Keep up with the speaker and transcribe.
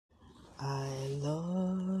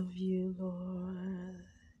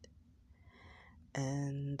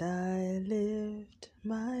and I lift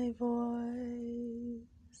my voice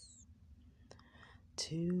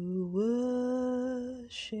to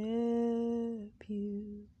worship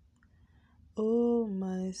you, oh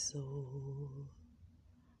my soul,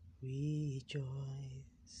 rejoice.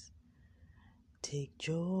 Take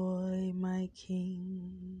joy, my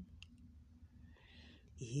King,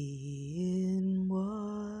 in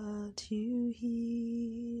what you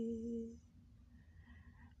hear.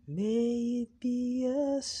 May it be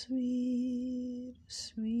a sweet,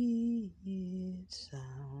 sweet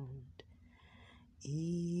sound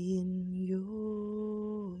in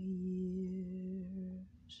your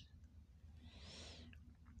ears.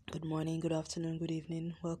 Good morning, good afternoon, good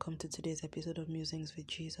evening. Welcome to today's episode of Musings with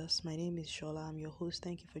Jesus. My name is Shola. I'm your host.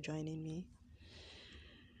 Thank you for joining me.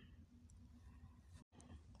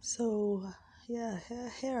 So,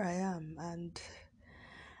 here I am, and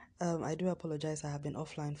I do apologize. I have been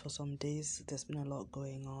offline for some days. There's been a lot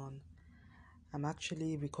going on. I'm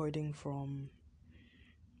actually recording from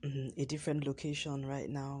a different location right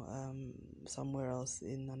now, somewhere else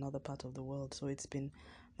in another part of the world. So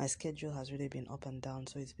my schedule has really been up and down.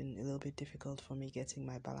 So it's been a little bit difficult for me getting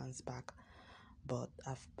my balance back. But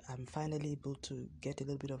I'm finally able to get a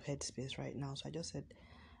little bit of headspace right now. So I just said,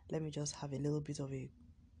 let me just have a little bit of a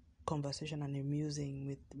conversation and a musing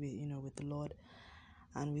with the Lord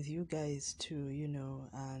and with you guys too,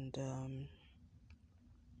 and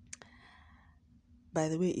by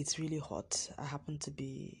the way, it's really hot. I happen to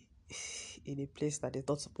be in a place that is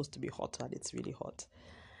not supposed to be hot, and it's really hot.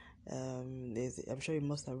 I'm sure you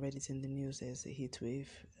must have read it in the news. There's a heat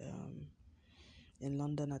wave in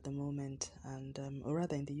London at the moment, and or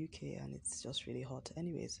rather in the UK, and it's just really hot.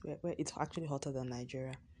 Anyways, it's actually hotter than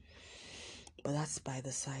Nigeria, but that's by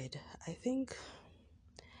the side. I think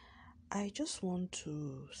I just want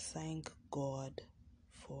to thank God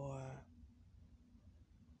for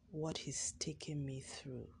what He's taken me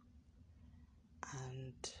through.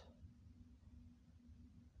 And,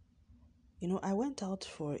 I went out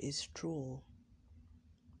for a stroll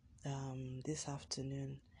this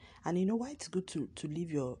afternoon. And you know why it's good to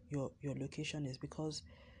leave your location is because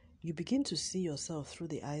you begin to see yourself through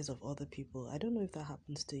the eyes of other people. I don't know if that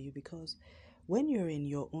happens to you, because when you're in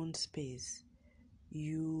your own space,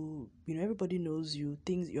 everybody knows you,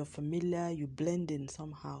 things you're familiar, you blend in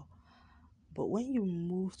somehow. But when you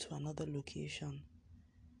move to another location,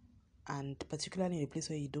 and particularly in a place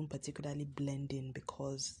where you don't particularly blend in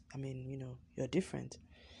because, you're different,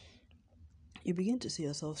 you begin to see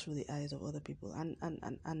yourself through the eyes of other people.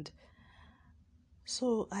 And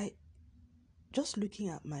so I, just looking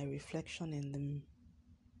at my reflection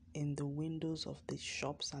in the windows of the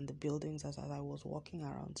shops and the buildings as I was walking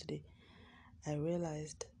around today, I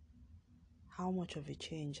realized how much of a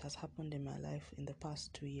change has happened in my life in the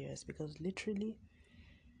past 2 years, because literally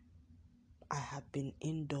I have been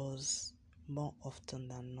indoors more often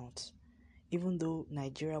than not. Even though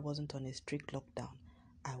Nigeria wasn't on a strict lockdown,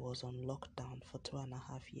 I was on lockdown for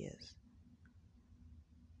 2.5 years.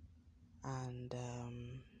 And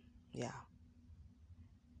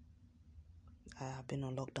I have been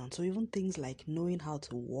on lockdown. So even things like knowing how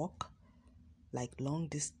to walk, like long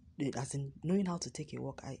distance, as in knowing how to take a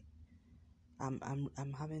walk,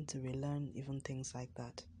 I'm having to relearn even things like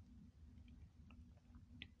that.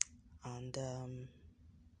 And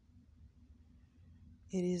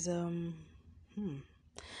it is and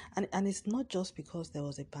it's not just because there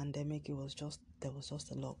was a pandemic. There was just a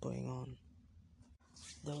lot going on.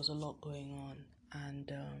 There was a lot going on,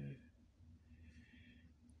 and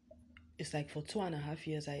it's like for 2.5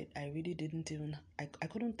 years, I really didn't even, I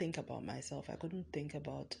couldn't think about myself. I couldn't think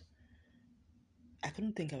about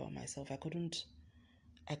myself. I couldn't,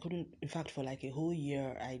 in fact, for like a whole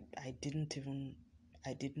year, I didn't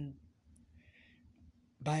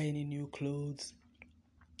buy any new clothes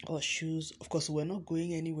or shoes. Of course, we're not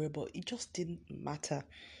going anywhere, but it just didn't matter.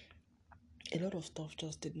 A lot of stuff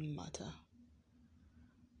just didn't matter.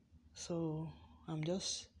 So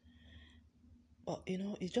but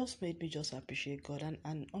it just made me just appreciate God.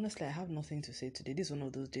 And honestly, I have nothing to say today. This is one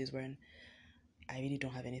of those days when I really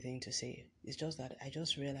don't have anything to say. It's just that I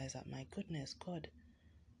just realized that, my goodness, God,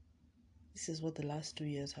 this is what the last 2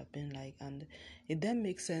 years have been like. And it then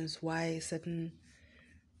makes sense why certain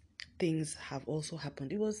things have also happened.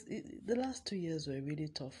 The last 2 years were really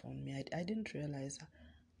tough on me. I didn't realize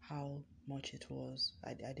how much it was.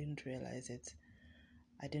 I didn't realize it.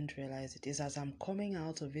 It's as I'm coming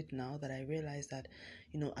out of it now that I realize that,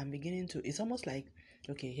 I'm beginning to, it's almost like,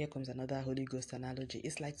 okay, here comes another Holy Ghost analogy.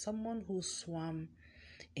 It's like someone who swam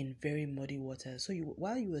in very muddy water. So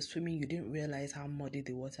while you were swimming, you didn't realize how muddy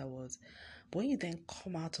the water was. But when you then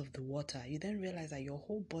come out of the water, you then realize that your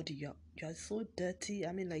whole body, you're so dirty.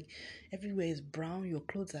 I mean, like, everywhere is brown, your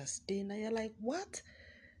clothes are stained, and you're like, what?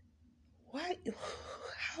 Why?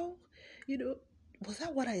 How? Was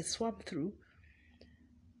that what I swam through?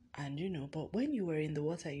 And, but when you were in the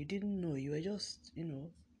water, you didn't know. You were just,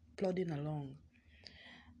 plodding along.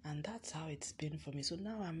 And that's how it's been for me. So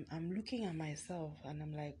now I'm looking at myself and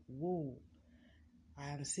I'm like, whoa. I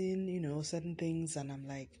am seeing, certain things and I'm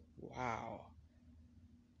like, wow.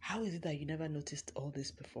 How is it that you never noticed all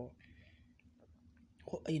this before?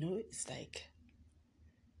 Well, it's like,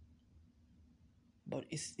 but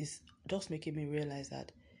it's just making me realize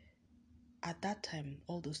that at that time,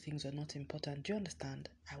 all those things were not important. Do you understand?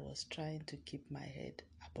 I was trying to keep my head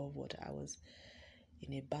above water. I was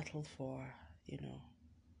in a battle for, it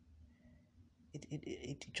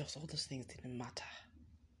just, all those things didn't matter.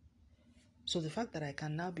 So the fact that I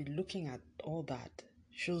can now be looking at all that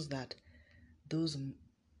shows that in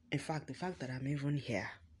fact, the fact that I'm even here,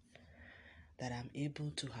 that I'm able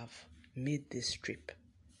to have made this trip,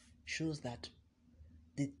 shows that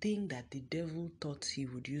the thing that the devil thought he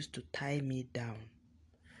would use to tie me down,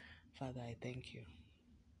 Father, I thank you.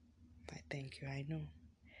 I thank you. I know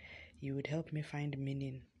you would help me find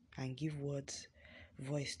meaning and give words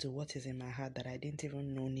voice to what is in my heart that I didn't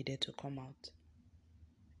even know needed to come out.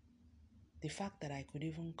 The fact that I could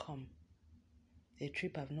even come, a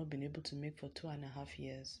trip I've not been able to make for 2.5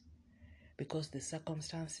 years, because the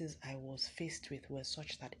circumstances I was faced with were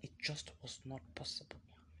such that it just was not possible.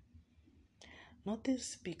 Nothing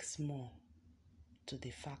speaks more to the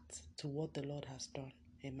fact, to what the Lord has done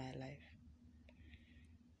in my life,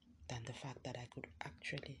 than the fact that I could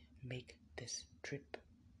actually make this trip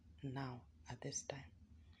now at this time.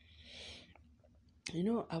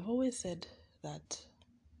 I've always said that,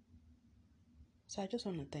 so I just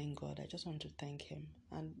want to thank God. I just want to thank Him.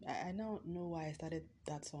 And I now know why I started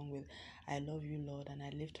that song with, I love you, Lord, and I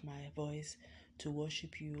lift my voice to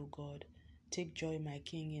worship you, O God. Take joy, my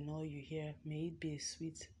King, in all you hear. May it be a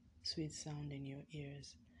sweet, sweet sound in your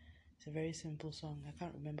ears. It's a very simple song. I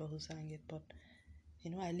can't remember who sang it, but,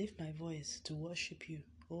 I lift my voice to worship you.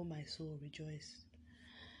 Oh, my soul, rejoice.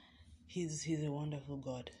 He's a wonderful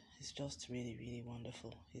God. He's just really, really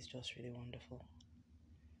wonderful. He's just really wonderful.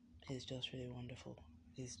 He's just really wonderful.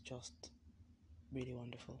 He's just really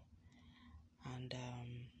wonderful. And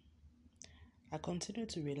I continue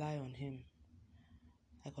to rely on Him.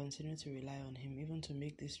 I continue to rely on Him. Even to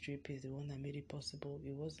make this trip, He's the one that made it possible.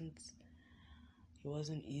 It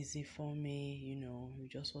wasn't easy for me, it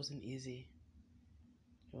just wasn't easy.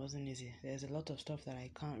 It wasn't easy. There's a lot of stuff that I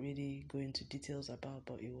can't really go into details about,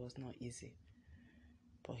 but it was not easy.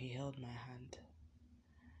 But He held my hand.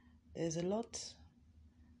 There's a lot.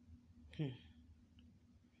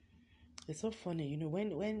 It's so funny,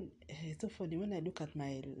 when it's so funny when I look at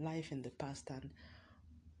my life in the past, and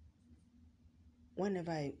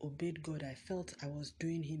whenever I obeyed God, I felt I was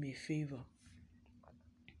doing Him a favor.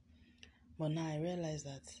 But now I realize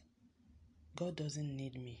that God doesn't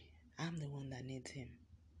need me. I'm the one that needs Him.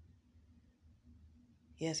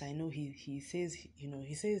 Yes, I know He says,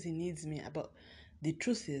 He says He needs me, but the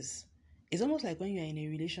truth is, it's almost like when you're in a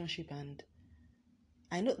relationship and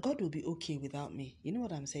I know God will be okay without me. You know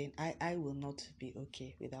what I'm saying? I will not be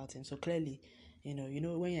okay without Him. So clearly, when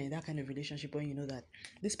you're in that kind of relationship, when you know that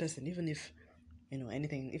this person, even if,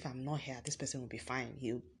 anything, if I'm not here, this person will be fine.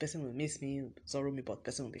 Person will miss me, sorrow me, but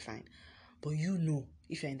person will be fine. But if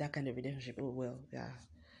you're in that kind of relationship, oh well, yeah,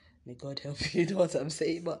 may God help you, you know what I'm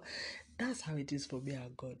saying? But that's how it is for me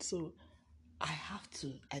and God. So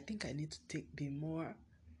I think I need to be more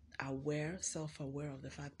aware, self-aware of the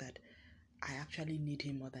fact that I actually need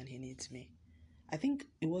Him more than He needs me. I think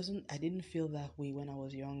I didn't feel that way when I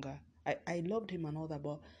was younger. I loved Him and all that,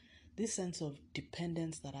 but this sense of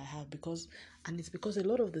dependence that I have, it's because a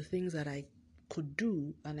lot of the things that I could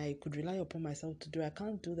do and I could rely upon myself to do, I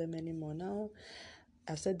can't do them anymore. Now,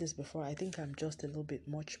 I've said this before, I think I'm just a little bit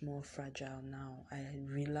much more fragile now. I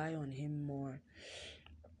rely on Him more.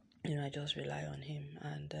 I just rely on Him,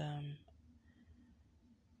 and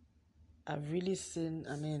I've really seen,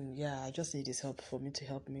 I just need His help for me to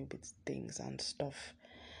help me with things and stuff.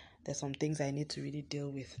 There's some things I need to really deal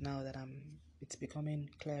with now that it's becoming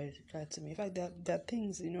clear to me. In fact, there are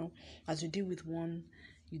things, as you deal with one,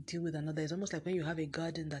 you deal with another. It's almost like when you have a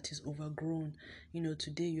garden that is overgrown.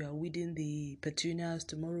 Today you are weeding the petunias,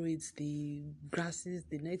 tomorrow it's the grasses,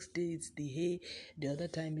 the next day it's the hay, the other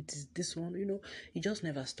time it is this one, it just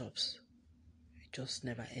never stops. It just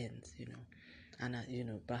never ends, and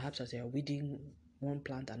perhaps as you're weeding one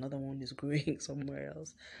plant, another one is growing somewhere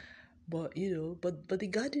else. But but the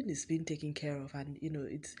garden is being taken care of, and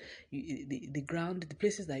it's the ground, the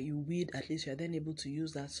places that you weed, at least you are then able to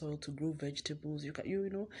use that soil to grow vegetables. You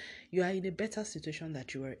are in a better situation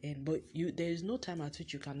that you were in. But there is no time at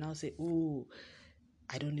which you can now say, oh,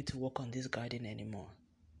 I don't need to work on this garden anymore.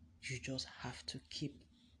 You just have to keep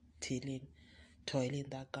toiling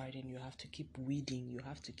that garden. You have to keep weeding. You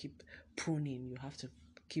have to keep pruning. You have to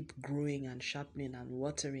keep growing and sharpening and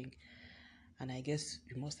watering. And I guess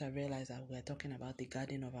you must have realized that we're talking about the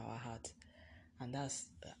garden of our heart. And that's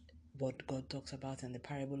what God talks about in the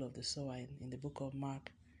parable of the sower in the book of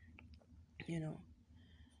Mark. It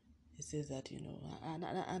says that,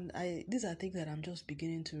 and these are things that I'm just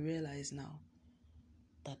beginning to realize now.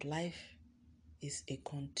 That life is a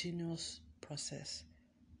continuous process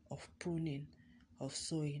of pruning, of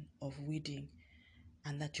sowing, of weeding,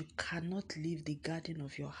 and that you cannot leave the garden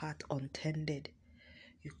of your heart untended.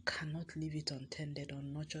 You cannot leave it untended,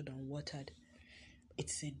 unnurtured, unwatered.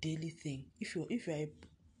 It's a daily thing. If you're a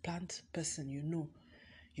plant person, you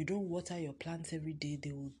don't water your plants every day,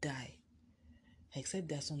 they will die. Except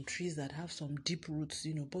there are some trees that have some deep roots,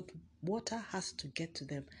 but water has to get to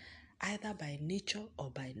them either by nature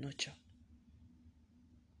or by nurture.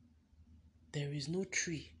 There is no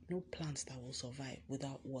tree, no plants that will survive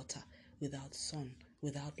without water, without sun,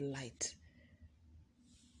 without light.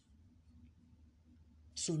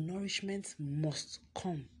 So nourishment must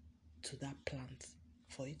come to that plant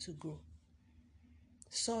for it to grow.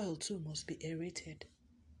 Soil too must be aerated.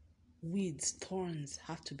 Weeds, thorns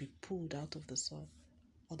have to be pulled out of the soil.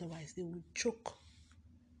 Otherwise, they will choke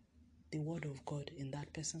the word of God in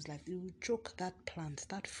that person's life. They will choke that plant.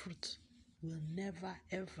 That fruit will never,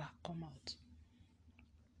 ever come out.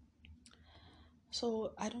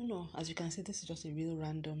 So, I don't know. As you can see, this is just a real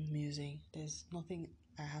random musing. There's nothing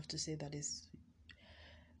I have to say that is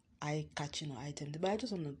eye-catching or eye-tempting. But I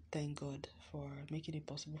just want to thank God for making it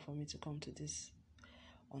possible for me to come to this,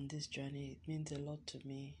 on this journey. It means a lot to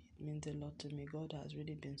me. It means a lot to me. God has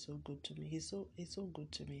really been so good to me. He's so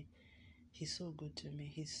good to me. He's so good to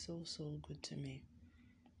me. He's so good to me.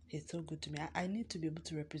 He's so good to me. I need to be able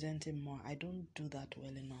to represent him more. I don't do that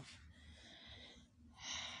well enough.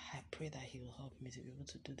 I pray that he will help me to be able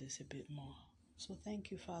to do this a bit more. So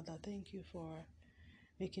thank you, Father. Thank you for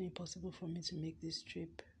making it possible for me to make this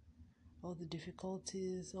trip. All the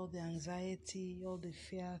difficulties, all the anxiety, all the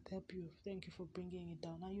fear, thank you for bringing it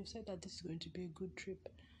down. Now you said that this is going to be a good trip.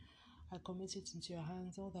 I commit it into your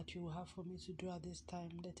hands. All that you will have for me to do at this time,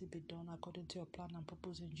 let it be done according to your plan and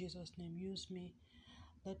purpose in Jesus' name. Use me.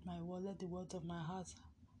 Let the words of my heart,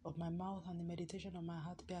 of my mouth, and the meditation of my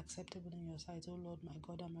heart be acceptable in your sight, O Lord, my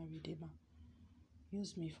God and my Redeemer.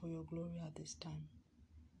 Use me for your glory at this time.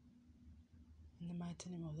 In the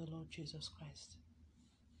mighty name of the Lord Jesus Christ.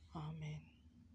 Amen.